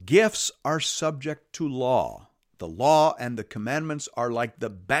gifts are subject to law. The law and the commandments are like the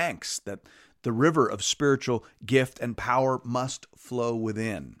banks that the river of spiritual gift and power must flow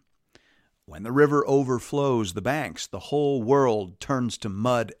within. When the river overflows the banks, the whole world turns to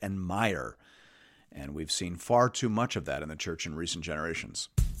mud and mire. And we've seen far too much of that in the church in recent generations.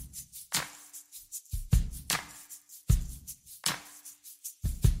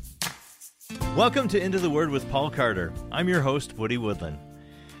 Welcome to Into the Word with Paul Carter. I'm your host, Woody Woodland.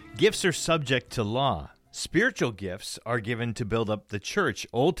 Gifts are subject to law. Spiritual gifts are given to build up the church,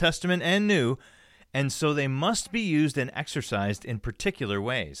 Old Testament and New, and so they must be used and exercised in particular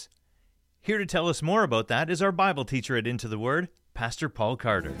ways. Here to tell us more about that is our Bible teacher at Into the Word, Pastor Paul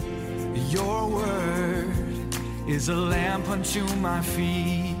Carter. Your word is a lamp unto my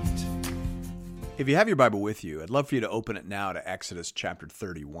feet. If you have your Bible with you, I'd love for you to open it now to Exodus chapter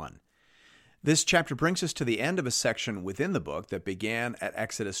 31. This chapter brings us to the end of a section within the book that began at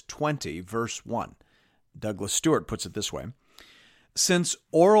Exodus 20, verse 1. Douglas Stewart puts it this way: since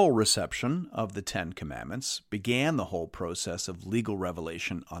oral reception of the Ten Commandments began the whole process of legal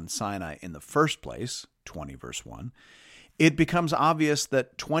revelation on Sinai in the first place, 20 verse 1, it becomes obvious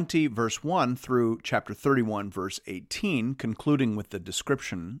that 20 verse 1 through chapter 31 verse 18, concluding with the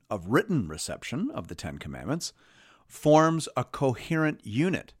description of written reception of the Ten Commandments, forms a coherent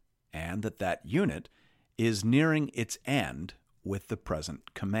unit, and that unit is nearing its end with the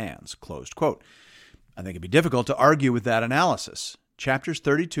present commands, closed quote. I think it'd be difficult to argue with that analysis. Chapters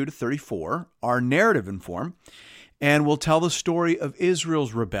 32 to 34 are narrative in form and will tell the story of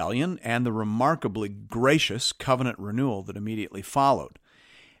Israel's rebellion and the remarkably gracious covenant renewal that immediately followed.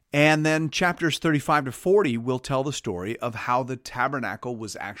 And then chapters 35 to 40 will tell the story of how the tabernacle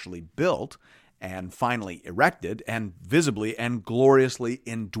was actually built and finally erected and visibly and gloriously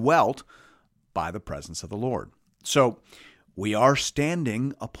indwelt by the presence of the Lord. So we are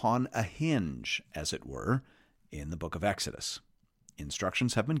standing upon a hinge, as it were, in the book of Exodus.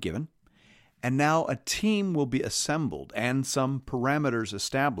 Instructions have been given, and now a team will be assembled and some parameters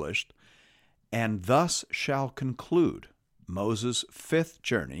established, and thus shall conclude Moses' fifth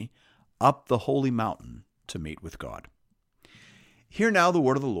journey up the holy mountain to meet with God. Hear now the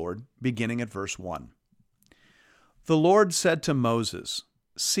word of the Lord, beginning at verse 1. The Lord said to Moses,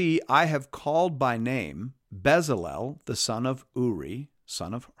 "See, I have called by name Bezalel, the son of Uri,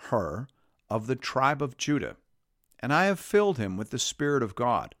 son of Hur, of the tribe of Judah, and I have filled him with the Spirit of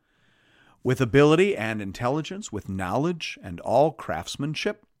God, with ability and intelligence, with knowledge and all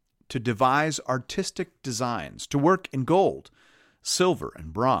craftsmanship, to devise artistic designs, to work in gold, silver,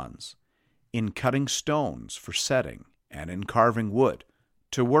 and bronze, in cutting stones for setting, and in carving wood,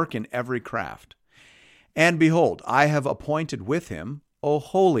 to work in every craft. And behold, I have appointed with him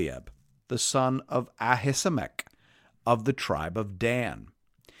Oholiab, the son of Ahisamach, of the tribe of Dan.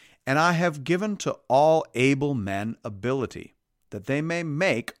 And I have given to all able men ability, that they may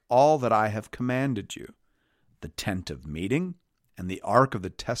make all that I have commanded you, the tent of meeting, and the ark of the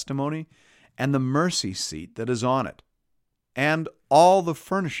testimony, and the mercy seat that is on it, and all the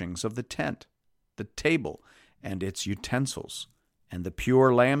furnishings of the tent, the table and its utensils, and the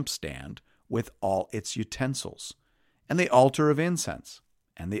pure lampstand with all its utensils, and the altar of incense,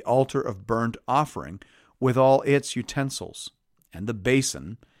 and the altar of burnt offering with all its utensils, and the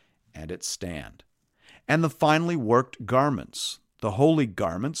basin and its stand, and the finely worked garments, the holy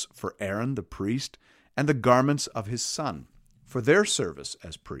garments for Aaron the priest, and the garments of his son, for their service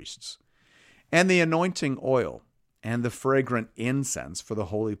as priests, and the anointing oil, and the fragrant incense for the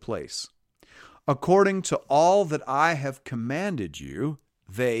holy place. According to all that I have commanded you,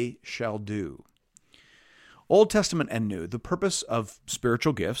 they shall do." Old Testament and New, the purpose of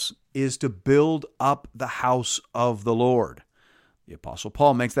spiritual gifts is to build up the house of the Lord. The Apostle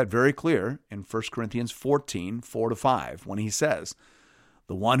Paul makes that very clear in 1 Corinthians 14, 4-5, when he says,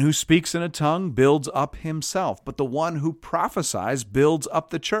 "The one who speaks in a tongue builds up himself, but the one who prophesies builds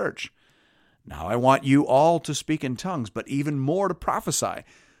up the church. Now I want you all to speak in tongues, but even more to prophesy.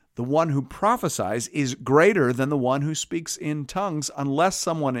 The one who prophesies is greater than the one who speaks in tongues, unless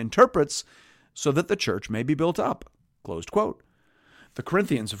someone interprets, so that the church may be built up." Closed quote. The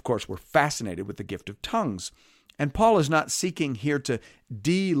Corinthians, of course, were fascinated with the gift of tongues, and Paul is not seeking here to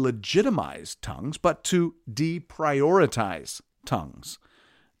delegitimize tongues, but to deprioritize tongues.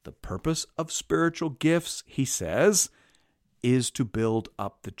 The purpose of spiritual gifts, he says, is to build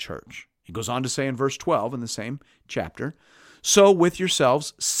up the church. He goes on to say in verse 12 in the same chapter, "So with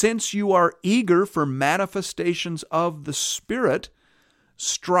yourselves, since you are eager for manifestations of the Spirit,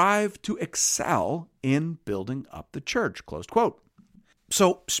 strive to excel in building up the church." Closed quote.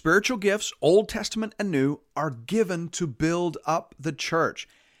 So spiritual gifts, Old Testament and New, are given to build up the church.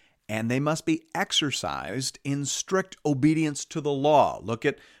 and they must be exercised in strict obedience to the law. Look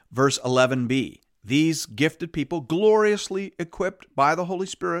at verse 11b. These gifted people, gloriously equipped by the Holy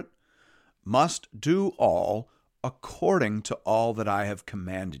Spirit, must do all according to all that I have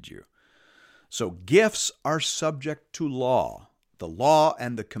commanded you. So gifts are subject to law. The law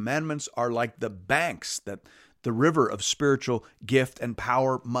and the commandments are like the banks that the river of spiritual gift and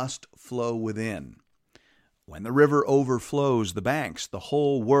power must flow within. When the river overflows the banks, the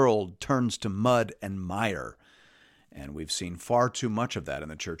whole world turns to mud and mire. And we've seen far too much of that in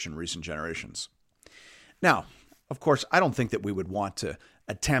the church in recent generations. Now, of course, I don't think that we would want to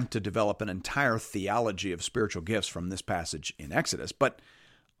attempt to develop an entire theology of spiritual gifts from this passage in Exodus, but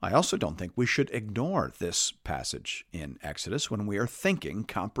I also don't think we should ignore this passage in Exodus when we are thinking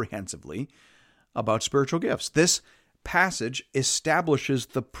comprehensively about spiritual gifts. This passage establishes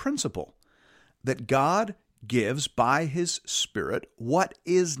the principle that God gives by His Spirit what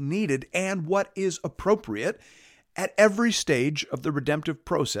is needed and what is appropriate at every stage of the redemptive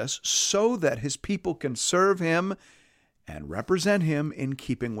process so that His people can serve Him and represent Him in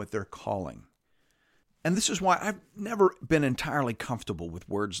keeping with their calling. And this is why I've never been entirely comfortable with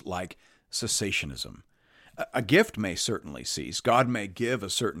words like cessationism. A gift may certainly cease. God may give a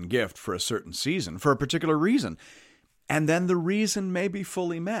certain gift for a certain season, for a particular reason, and then the reason may be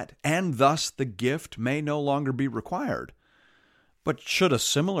fully met, and thus the gift may no longer be required. But should a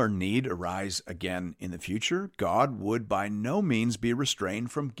similar need arise again in the future, God would by no means be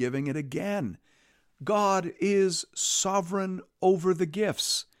restrained from giving it again. God is sovereign over the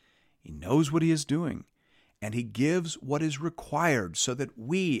gifts. He knows what He is doing, and He gives what is required so that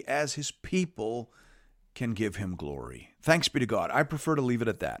we, as His people, can give Him glory. Thanks be to God. I prefer to leave it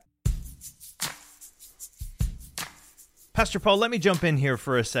at that. Pastor Paul, let me jump in here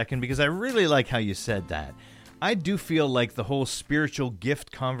for a second because I really like how you said that. I do feel like the whole spiritual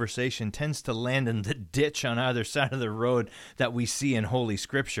gift conversation tends to land in the ditch on either side of the road that we see in Holy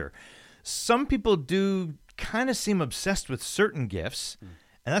Scripture. Some people do kind of seem obsessed with certain gifts,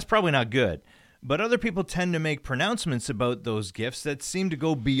 and that's probably not good. But other people tend to make pronouncements about those gifts that seem to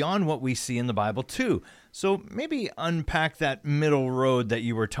go beyond what we see in the Bible too. So maybe unpack that middle road that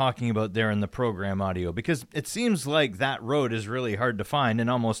you were talking about there in the program audio, because it seems like that road is really hard to find and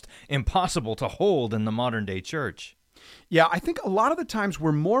almost impossible to hold in the modern day church. Yeah, I think a lot of the times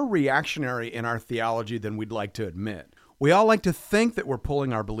we're more reactionary in our theology than we'd like to admit. We all like to think that we're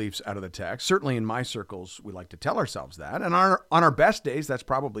pulling our beliefs out of the text. Certainly in my circles, we like to tell ourselves that. And on our best days, that's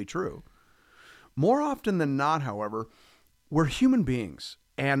probably true. More often than not, however, we're human beings,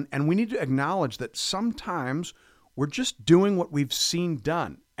 and we need to acknowledge that sometimes we're just doing what we've seen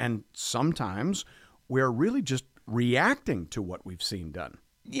done, and sometimes we're really just reacting to what we've seen done.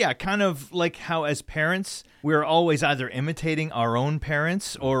 Yeah, kind of like how as parents, we're always either imitating our own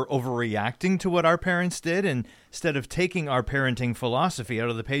parents or overreacting to what our parents did instead of taking our parenting philosophy out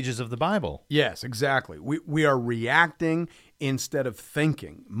of the pages of the Bible. Yes, exactly. We are reacting instead of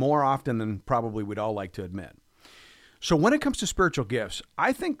thinking more often than probably we'd all like to admit. So when it comes to spiritual gifts,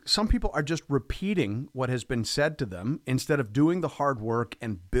 I think some people are just repeating what has been said to them instead of doing the hard work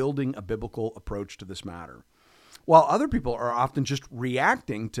and building a biblical approach to this matter. While other people are often just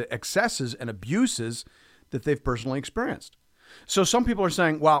reacting to excesses and abuses that they've personally experienced. So some people are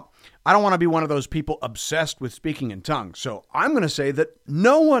saying, well, I don't want to be one of those people obsessed with speaking in tongues, so I'm going to say that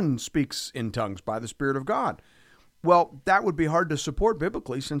no one speaks in tongues by the Spirit of God. Well, that would be hard to support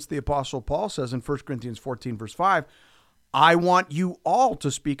biblically, since the Apostle Paul says in 1 Corinthians 14, verse 5, I want you all to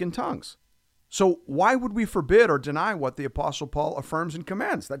speak in tongues. So why would we forbid or deny what the Apostle Paul affirms and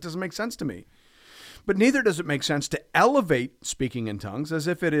commands? That doesn't make sense to me. But neither does it make sense to elevate speaking in tongues as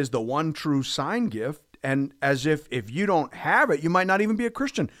if it is the one true sign gift, and as if you don't have it, you might not even be a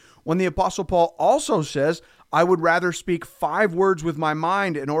Christian. When the Apostle Paul also says, I would rather speak 5 words with my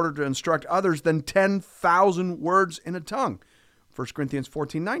mind in order to instruct others than 10,000 words in a tongue. 1 Corinthians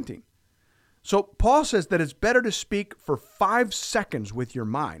 14:19. So Paul says that it's better to speak for 5 seconds with your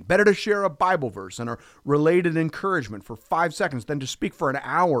mind, better to share a Bible verse and a related encouragement for 5 seconds than to speak for an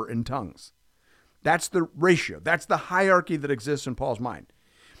hour in tongues. That's the ratio. That's the hierarchy that exists in Paul's mind.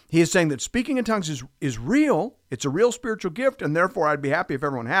 He is saying that speaking in tongues is real. It's a real spiritual gift, and therefore I'd be happy if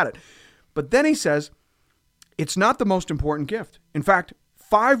everyone had it. But then he says, it's not the most important gift. In fact,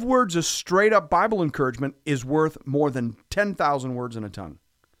 5 words of straight up Bible encouragement is worth more than 10,000 words in a tongue.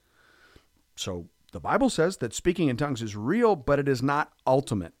 So the Bible says that speaking in tongues is real, but it is not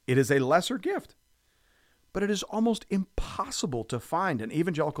ultimate. It is a lesser gift. But it is almost impossible to find an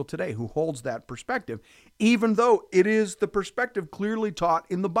evangelical today who holds that perspective, even though it is the perspective clearly taught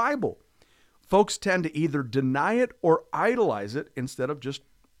in the Bible. Folks tend to either deny it or idolize it instead of just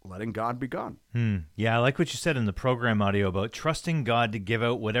letting God be God. Yeah, I like what you said in the program audio about trusting God to give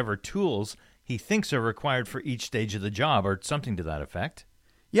out whatever tools he thinks are required for each stage of the job, or something to that effect.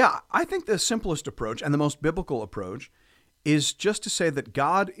 Yeah, I think the simplest approach and the most biblical approach is just to say that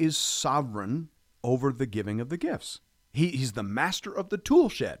God is sovereign over the giving of the gifts. He's the master of the tool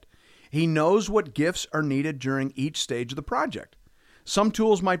shed. He knows what gifts are needed during each stage of the project. Some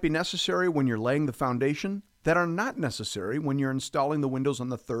tools might be necessary when you're laying the foundation that are not necessary when you're installing the windows on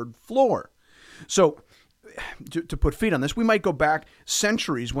the third floor. So, to put feet on this, we might go back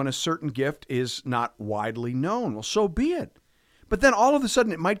centuries when a certain gift is not widely known. Well, so be it. But then all of a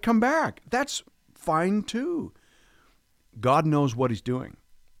sudden it might come back. That's fine too. God knows what he's doing.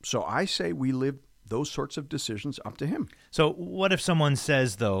 So I say we leave those sorts of decisions up to him. So what if someone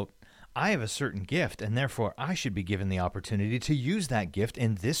says, though, I have a certain gift, and therefore I should be given the opportunity to use that gift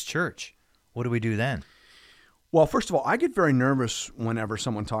in this church? What do we do then? Well, first of all, I get very nervous whenever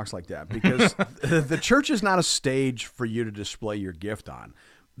someone talks like that because the church is not a stage for you to display your gift on.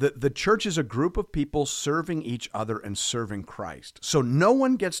 The church is a group of people serving each other and serving Christ. So no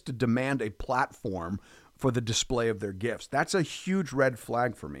one gets to demand a platform for the display of their gifts. That's a huge red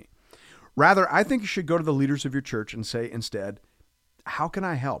flag for me. Rather, I think you should go to the leaders of your church and say instead, how can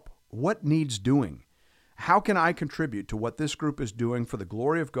I help? What needs doing? How can I contribute to what this group is doing for the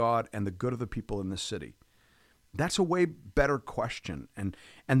glory of God and the good of the people in this city? That's a way better question. And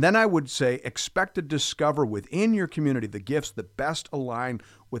then I would say, expect to discover within your community the gifts that best align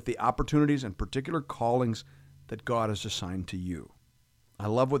with the opportunities and particular callings that God has assigned to you. I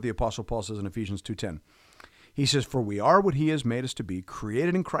love what the Apostle Paul says in Ephesians 2:10. He says, for we are what he has made us to be,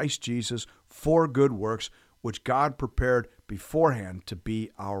 created in Christ Jesus for good works, which God prepared beforehand to be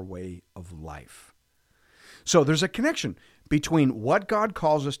our way of life. So there's a connection between what God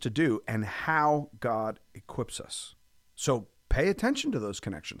calls us to do and how God equips us. So pay attention to those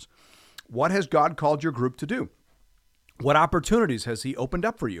connections. What has God called your group to do? What opportunities has he opened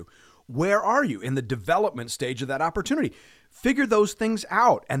up for you? Where are you in the development stage of that opportunity? Figure those things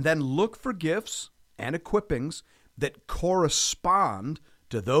out and then look for gifts and equippings that correspond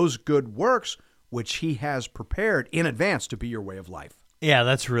to those good works which he has prepared in advance to be your way of life. Yeah,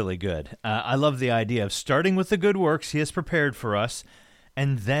 that's really good. I love the idea of starting with the good works he has prepared for us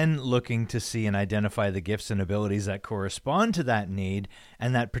and then looking to see and identify the gifts and abilities that correspond to that need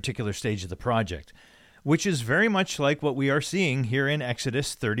and that particular stage of the project, which is very much like what we are seeing here in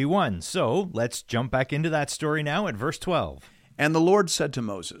Exodus 31. So let's jump back into that story now at verse 12. And the Lord said to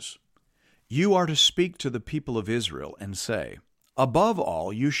Moses, you are to speak to the people of Israel and say, above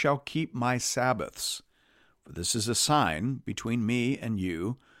all, you shall keep my Sabbaths. For this is a sign between me and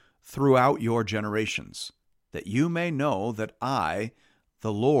you throughout your generations, that you may know that I,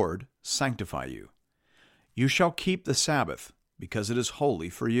 the Lord, sanctify you. You shall keep the Sabbath, because it is holy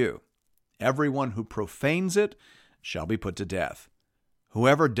for you. Everyone who profanes it shall be put to death.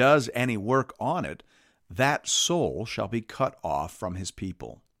 Whoever does any work on it, that soul shall be cut off from his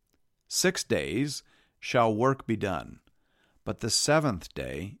people. 6 days shall work be done. But the seventh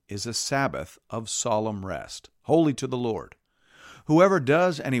day is a Sabbath of solemn rest, holy to the Lord. Whoever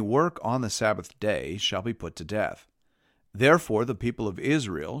does any work on the Sabbath day shall be put to death. Therefore the people of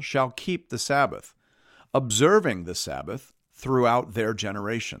Israel shall keep the Sabbath, observing the Sabbath throughout their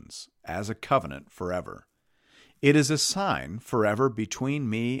generations, as a covenant forever. It is a sign forever between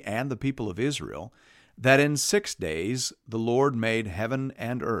me and the people of Israel, that in 6 days the Lord made heaven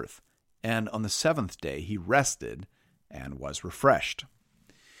and earth, and on the seventh day he rested and was refreshed.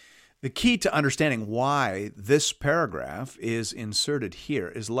 The key to understanding why this paragraph is inserted here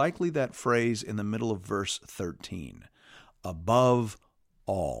is likely that phrase in the middle of verse 13, above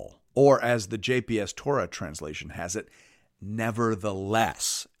all, or as the JPS Torah translation has it,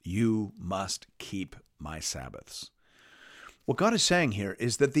 nevertheless, you must keep my Sabbaths. What God is saying here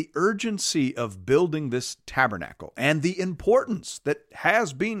is that the urgency of building this tabernacle and the importance that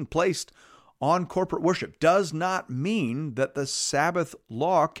has been placed on corporate worship does not mean that the Sabbath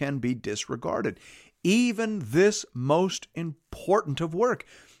law can be disregarded. Even this most important of work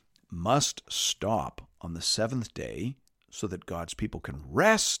must stop on the seventh day so that God's people can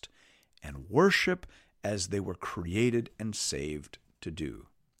rest and worship as they were created and saved to do.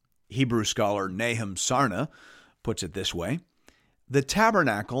 Hebrew scholar Nahum Sarna puts it this way: the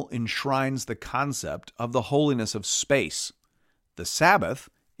tabernacle enshrines the concept of the holiness of space. The Sabbath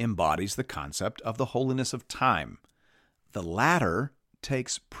embodies the concept of the holiness of time. The latter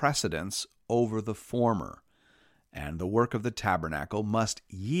takes precedence over the former, and the work of the tabernacle must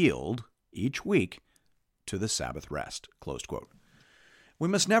yield each week to the Sabbath rest. Closed quote. We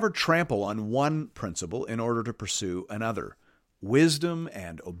must never trample on one principle in order to pursue another. Wisdom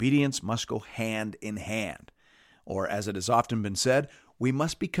and obedience must go hand in hand. Or, as it has often been said, we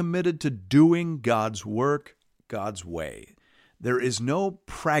must be committed to doing God's work God's way. There is no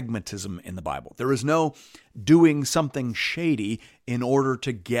pragmatism in the Bible. There is no doing something shady in order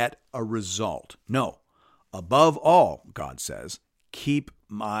to get a result. No. Above all, God says, keep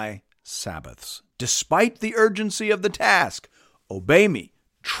my Sabbaths. Despite the urgency of the task, obey me,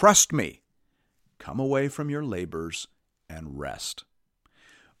 trust me. Come away from your labors and rest.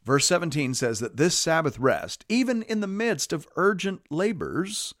 Verse 17 says that this Sabbath rest, even in the midst of urgent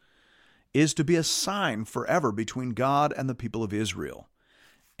labors, is to be a sign forever between God and the people of Israel.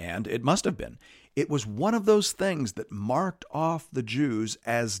 And it must have been. It was one of those things that marked off the Jews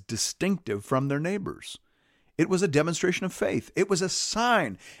as distinctive from their neighbors. It was a demonstration of faith. It was a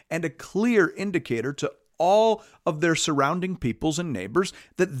sign and a clear indicator to all of their surrounding peoples and neighbors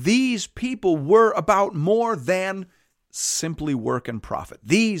that these people were about more than simply work and profit.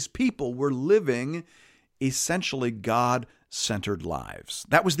 These people were living essentially God-centered lives.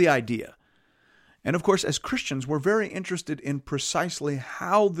 That was the idea. And of course, as Christians, we're very interested in precisely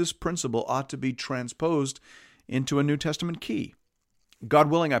how this principle ought to be transposed into a New Testament key.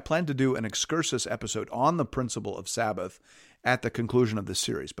 God willing, I plan to do an excursus episode on the principle of Sabbath at the conclusion of this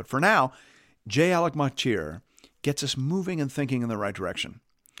series. But for now, J. Alec Motyer gets us moving and thinking in the right direction.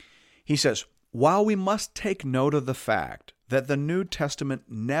 He says, while we must take note of the fact that the New Testament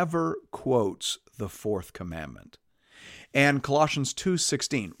never quotes the fourth commandment, and Colossians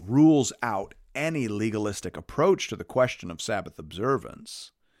 2:16 rules out any legalistic approach to the question of Sabbath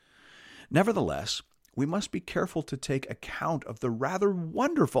observance, nevertheless, we must be careful to take account of the rather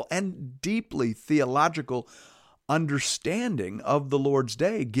wonderful and deeply theological understanding of the Lord's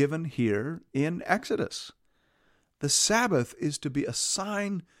Day given here in Exodus. The Sabbath is to be a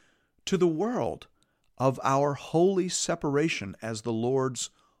sign to the world of our holy separation as the Lord's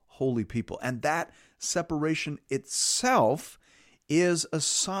holy people. And that separation itself is a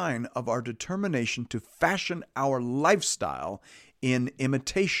sign of our determination to fashion our lifestyle in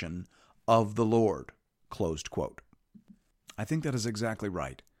imitation of the Lord. Closed quote. I think that is exactly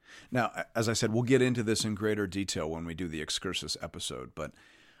right. Now, as I said, we'll get into this in greater detail when we do the excursus episode, but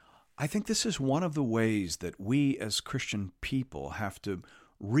I think this is one of the ways that we as Christian people have to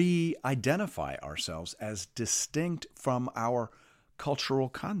re-identify ourselves as distinct from our cultural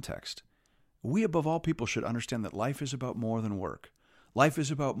context. We, above all people, should understand that life is about more than work. Life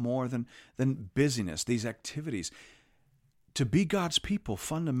is about more than busyness, these activities. To be God's people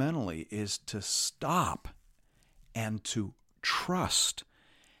fundamentally is to stop and to trust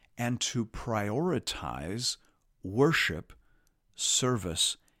and to prioritize worship,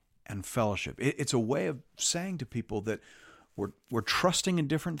 service, and fellowship. It's a way of saying to people that we're trusting in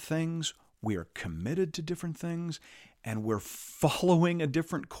different things, we are committed to different things, and we're following a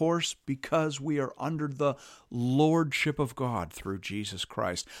different course because we are under the lordship of God through Jesus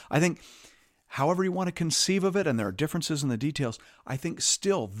Christ. I think, however you want to conceive of it, and there are differences in the details, I think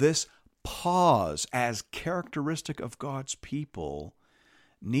still this pause as characteristic of God's people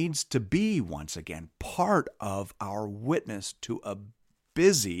needs to be, once again, part of our witness to a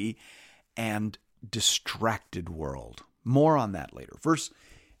busy and distracted world. More on that later. Verse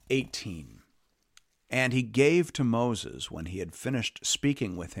 18. And he gave to Moses, when he had finished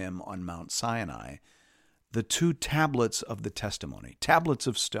speaking with him on Mount Sinai, the 2 tablets of the testimony, tablets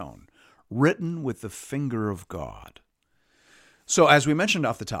of stone, written with the finger of God. So, as we mentioned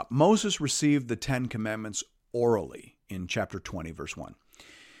off the top, Moses received the 10 commandments orally in chapter 20, verse 1.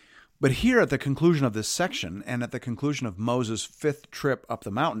 But here at the conclusion of this section, and at the conclusion of Moses' 5th trip up the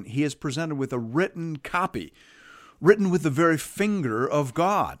mountain, he is presented with a written copy, written with the very finger of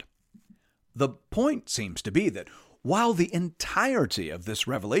God. The point seems to be that while the entirety of this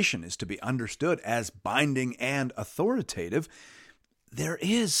revelation is to be understood as binding and authoritative, there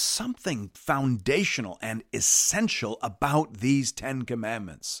is something foundational and essential about these 10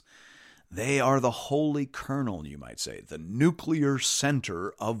 commandments. They are the holy kernel, you might say, the nuclear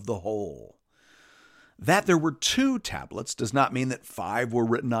center of the whole. That there were 2 tablets does not mean that 5 were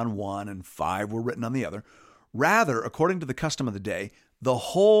written on one and 5 were written on the other. Rather, according to the custom of the day, the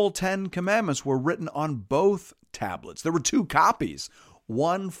whole 10 commandments were written on both tablets. There were 2 copies,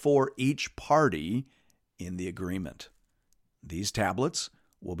 one for each party in the agreement. These tablets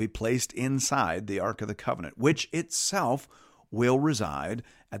will be placed inside the Ark of the Covenant, which itself will reside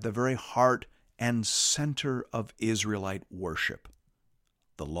at the very heart and center of Israelite worship.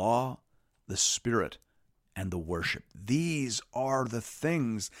 The law, the spirit, and the worship. These are the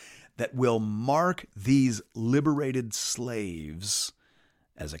things that will mark these liberated slaves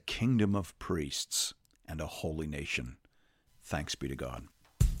as a kingdom of priests and a holy nation. Thanks be to God.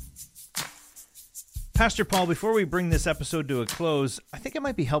 Pastor Paul, before we bring this episode to a close, I think it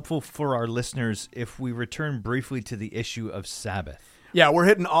might be helpful for our listeners if we return briefly to the issue of Sabbath. Yeah, we're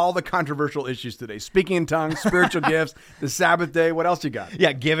hitting all the controversial issues today. Speaking in tongues, spiritual gifts, the Sabbath day. What else you got?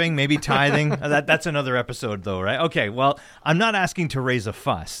 Yeah, giving, maybe tithing. That's another episode, though, right? Okay, well, I'm not asking to raise a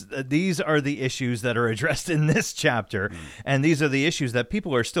fuss. These are the issues that are addressed in this chapter, and these are the issues that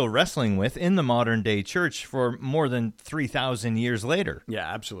people are still wrestling with in the modern-day church for more than 3,000 years later.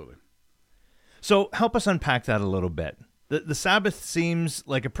 Yeah, absolutely. So help us unpack that a little bit. The Sabbath seems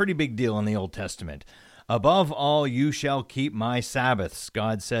like a pretty big deal in the Old Testament. Above all, you shall keep my Sabbaths,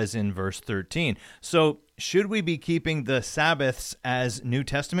 God says in verse 13. So should we be keeping the Sabbaths as New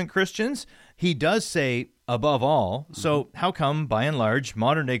Testament Christians? He does say above all. So how come, by and large,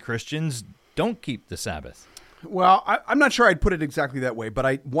 modern-day Christians don't keep the Sabbath? Well, I'm not sure I'd put it exactly that way, but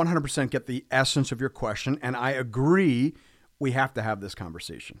I 100% get the essence of your question, and I agree we have to have this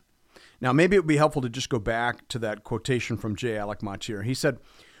conversation. Now, maybe it would be helpful to just go back to that quotation from J. Alec Motyer. He said,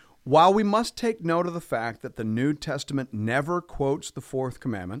 "While we must take note of the fact that the New Testament never quotes the fourth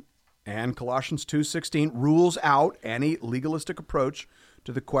commandment, and Colossians 2:16 rules out any legalistic approach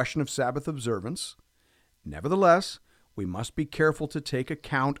to the question of Sabbath observance, nevertheless, we must be careful to take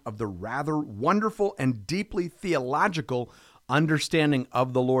account of the rather wonderful and deeply theological understanding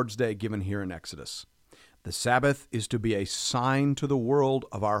of the Lord's Day given here in Exodus. The Sabbath is to be a sign to the world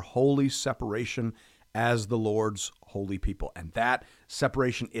of our holy separation as the Lord's holy people. And that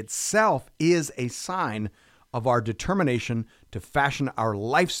separation itself is a sign of our determination to fashion our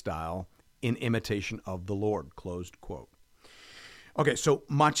lifestyle in imitation of the Lord." Closed quote. Okay, so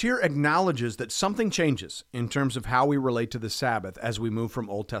Motyer acknowledges that something changes in terms of how we relate to the Sabbath as we move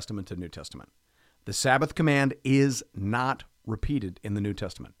from Old Testament to New Testament. The Sabbath command is not repeated in the New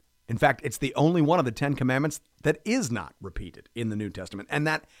Testament. In fact, it's the only one of the 10 commandments that is not repeated in the New Testament, and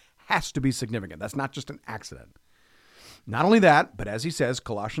that has to be significant. That's not just an accident. Not only that, but as he says,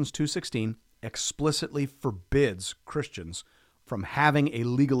 Colossians 2:16 explicitly forbids Christians from having a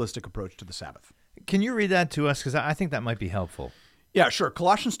legalistic approach to the Sabbath. Can you read that to us? Because I think that might be helpful. Yeah, sure.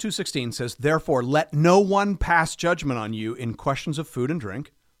 Colossians 2:16 says, "Therefore, let no one pass judgment on you in questions of food and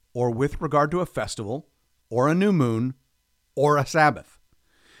drink, or with regard to a festival, or a new moon, or a Sabbath.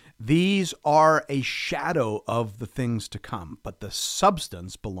 These are a shadow of the things to come, but the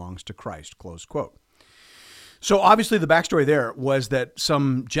substance belongs to Christ." Close quote. So obviously the backstory there was that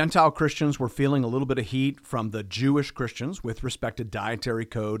some Gentile Christians were feeling a little bit of heat from the Jewish Christians with respect to dietary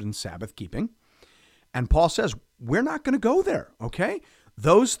code and Sabbath keeping. And Paul says, we're not going to go there, okay?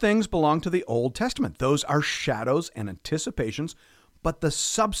 Those things belong to the Old Testament. Those are shadows and anticipations, but the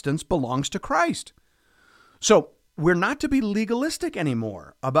substance belongs to Christ. So we're not to be legalistic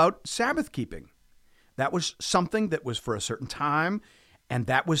anymore about Sabbath keeping. That was something that was for a certain time, and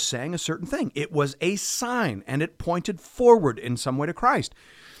that was saying a certain thing. It was a sign, and it pointed forward in some way to Christ.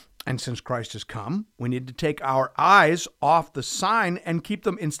 And since Christ has come, we need to take our eyes off the sign and keep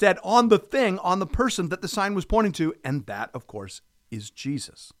them instead on the thing, on the person that the sign was pointing to, and that, of course, is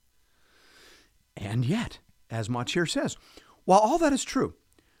Jesus. And yet, as Motyer says, while all that is true,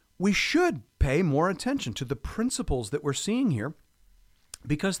 we should pay more attention to the principles that we're seeing here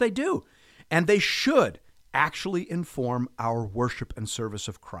because they do, and they should actually inform our worship and service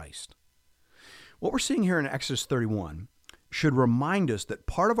of Christ. What we're seeing here in Exodus 31 should remind us that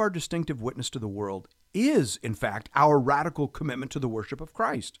part of our distinctive witness to the world is, in fact, our radical commitment to the worship of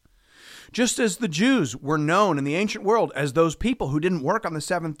Christ. Just as the Jews were known in the ancient world as those people who didn't work on the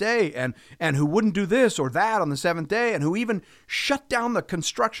seventh day and who wouldn't do this or that on the seventh day and who even shut down the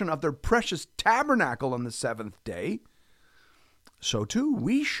construction of their precious tabernacle on the seventh day, so too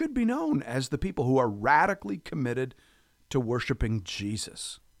we should be known as the people who are radically committed to worshiping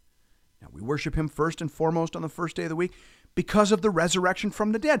Jesus. Now, we worship him first and foremost on the first day of the week because of the resurrection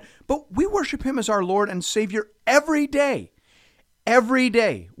from the dead, but we worship him as our Lord and Savior every day. Every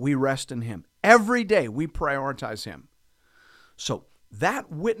day we rest in him. Every day we prioritize him. So that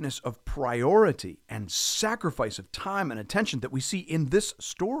witness of priority and sacrifice of time and attention that we see in this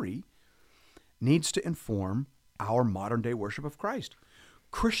story needs to inform our modern day worship of Christ.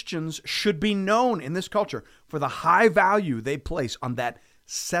 Christians should be known in this culture for the high value they place on that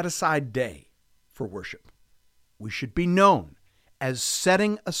set aside day for worship. We should be known as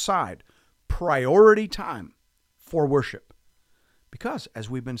setting aside priority time for worship. Because, as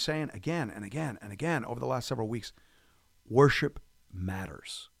we've been saying again and again and again over the last several weeks, worship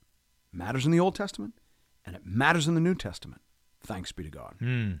matters. It matters in the Old Testament, and it matters in the New Testament. Thanks be to God.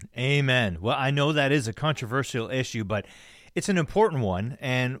 Amen. Well, I know that is a controversial issue, but it's an important one,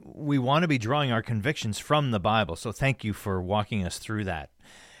 and we want to be drawing our convictions from the Bible. So thank you for walking us through that.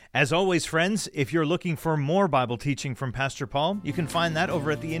 As always, friends, if you're looking for more Bible teaching from Pastor Paul, you can find that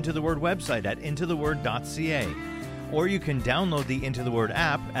over at the Into the Word website at intotheword.ca. Or you can download the Into the Word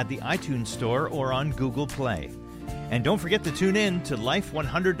app at the iTunes Store or on Google Play. And don't forget to tune in to Life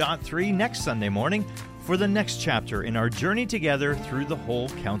 100.3 next Sunday morning for the next chapter in our journey together through the whole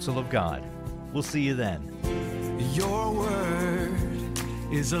counsel of God. We'll see you then. Your word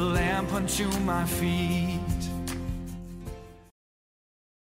is a lamp unto my feet